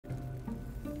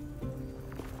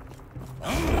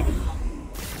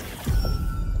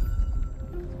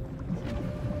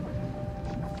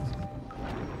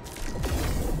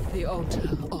The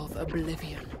altar of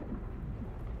oblivion.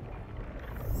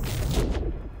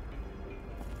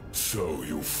 So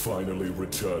you finally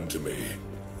returned to me,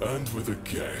 and with a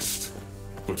guest.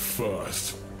 But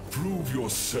first, prove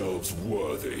yourselves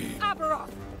worthy. Abberoth!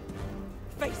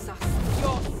 Face us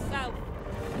yourself!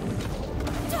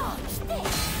 Dodge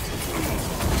this!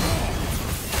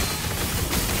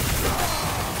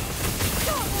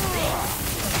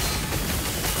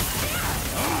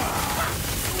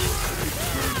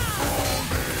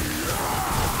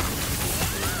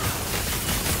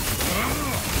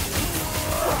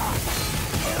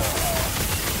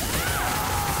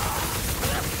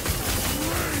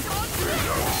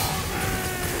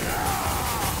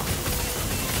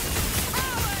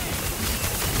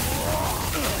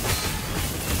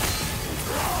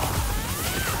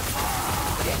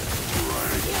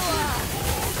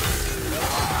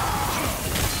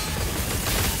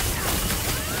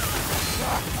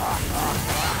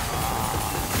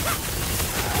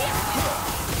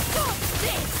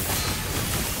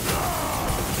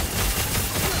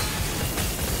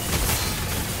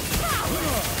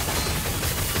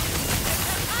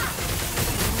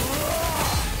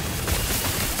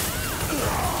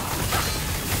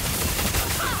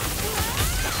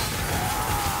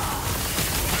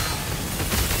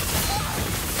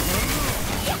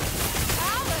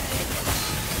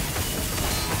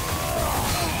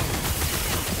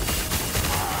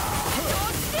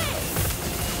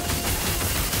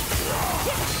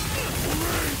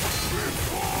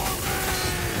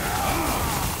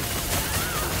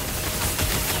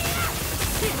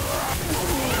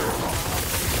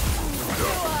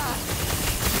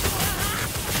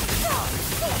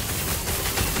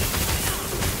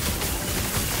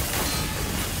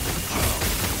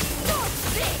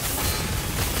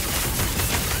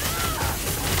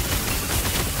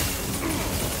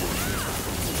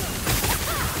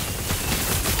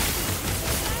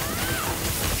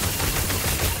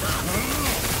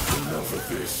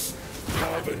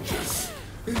 Harbingers,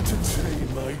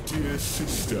 entertain my dear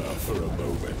sister for a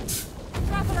moment.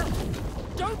 Traveler,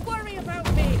 don't worry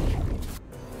about me!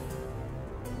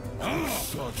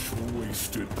 Such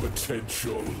wasted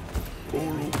potential.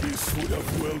 Oral Beast would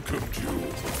have welcomed you.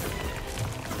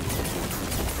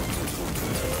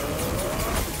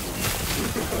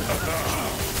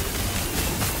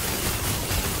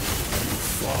 You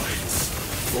fight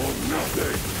for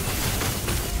nothing.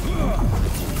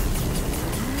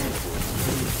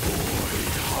 The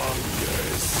void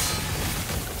hungers.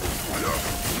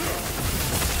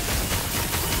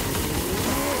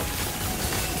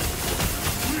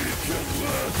 We can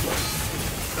learn this.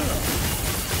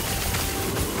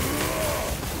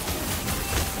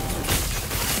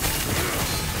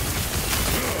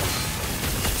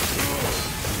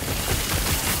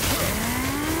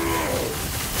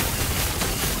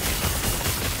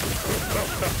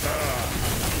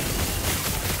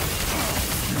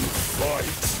 You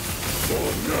fight for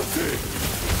nothing.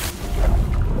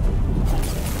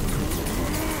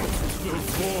 The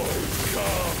void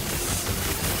comes.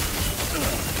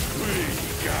 We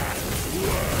got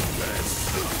worthless.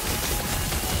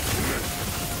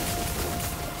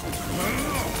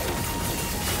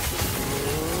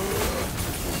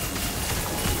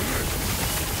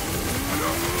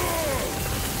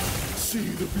 See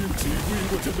the beauty we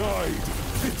were denied.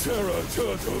 The terror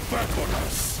turned her back on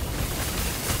us.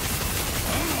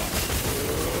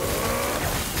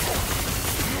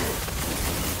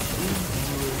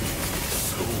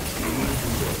 So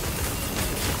good.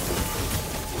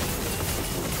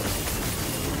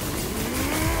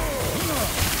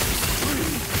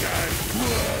 Weak and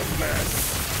worthless.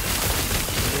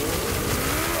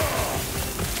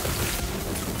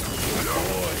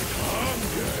 Void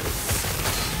hungers.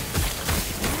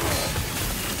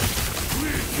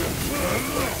 Weak and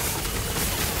worthless.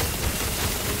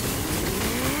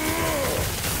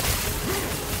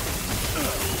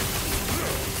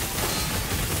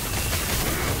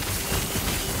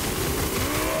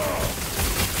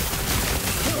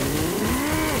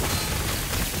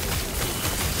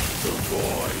 The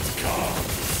void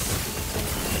comes.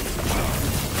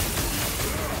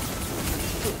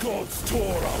 The gods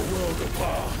tore our world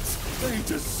apart. They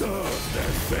deserve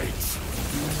their fate.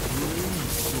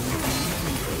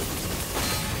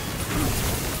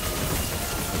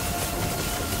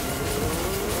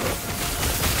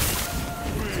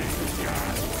 We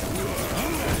got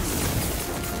worthless.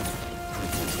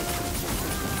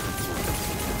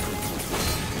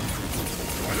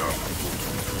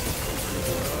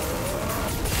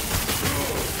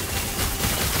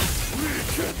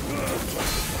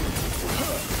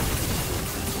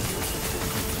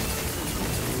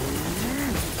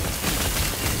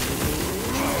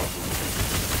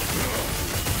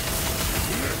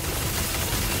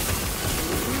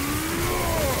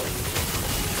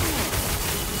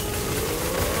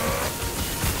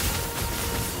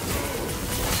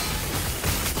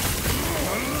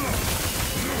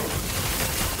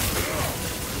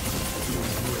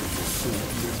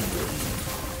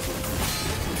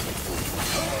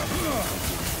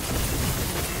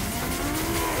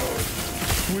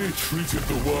 We treated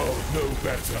the world no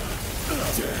better.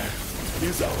 Death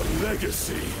is our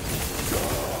legacy.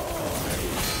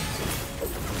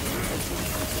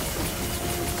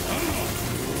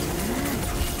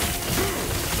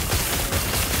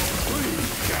 We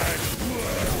can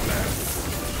work less.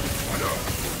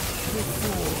 The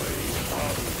void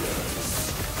hungers.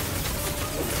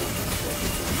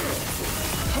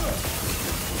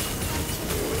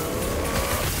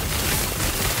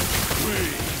 We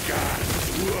can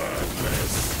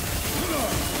worthless.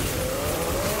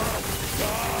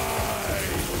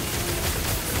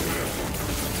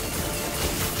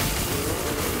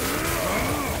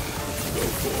 The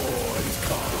void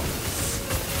comes.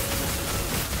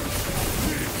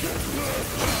 We can work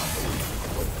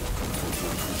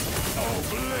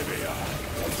Oblivion.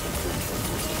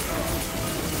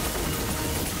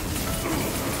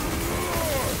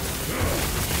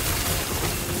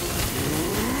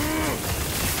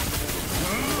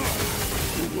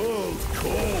 The world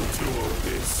called to all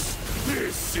this.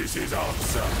 This is his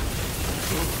answer.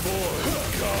 The void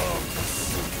comes.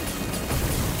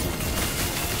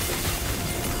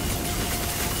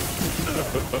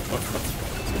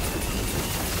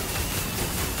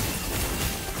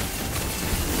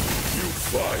 You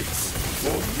fight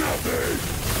for nothing.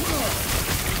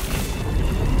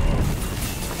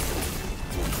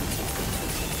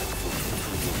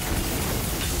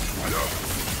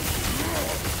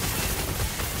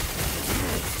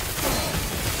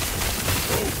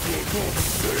 God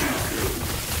save you!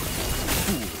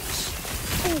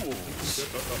 Fools!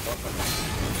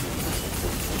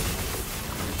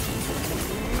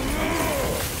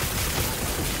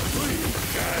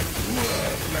 Weak and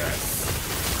worthless!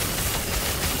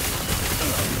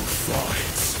 You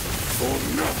fight for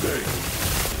nothing!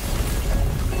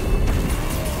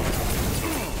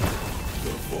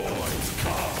 The void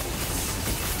comes!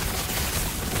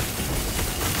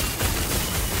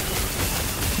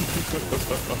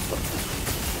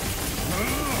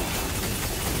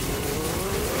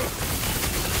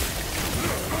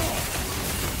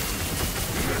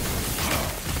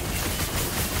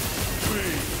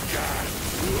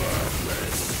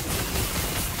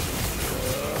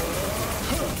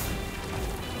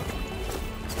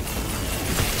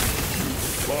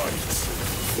 Fight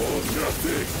for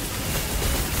nothing!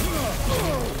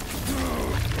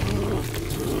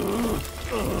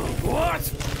 What?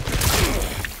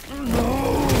 No!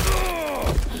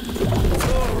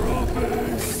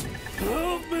 Rufus!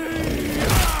 Help me!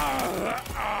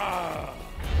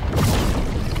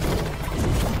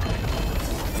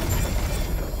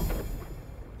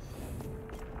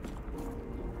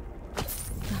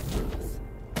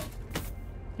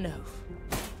 No.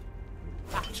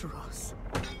 Abberoth.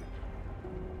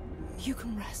 You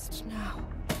can rest now.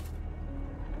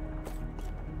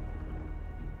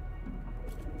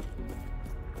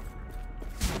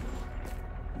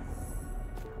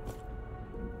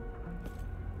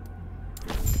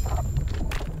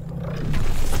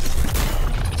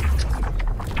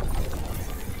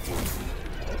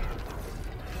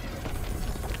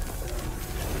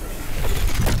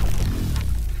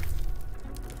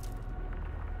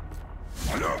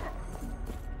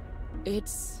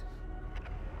 It's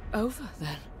over,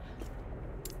 then.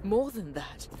 More than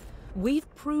that, we've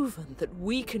proven that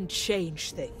we can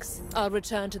change things. I'll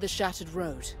return to the Shattered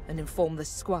Road and inform the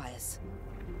squires.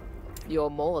 You're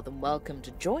more than welcome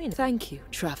to join. Thank you,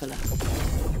 traveler.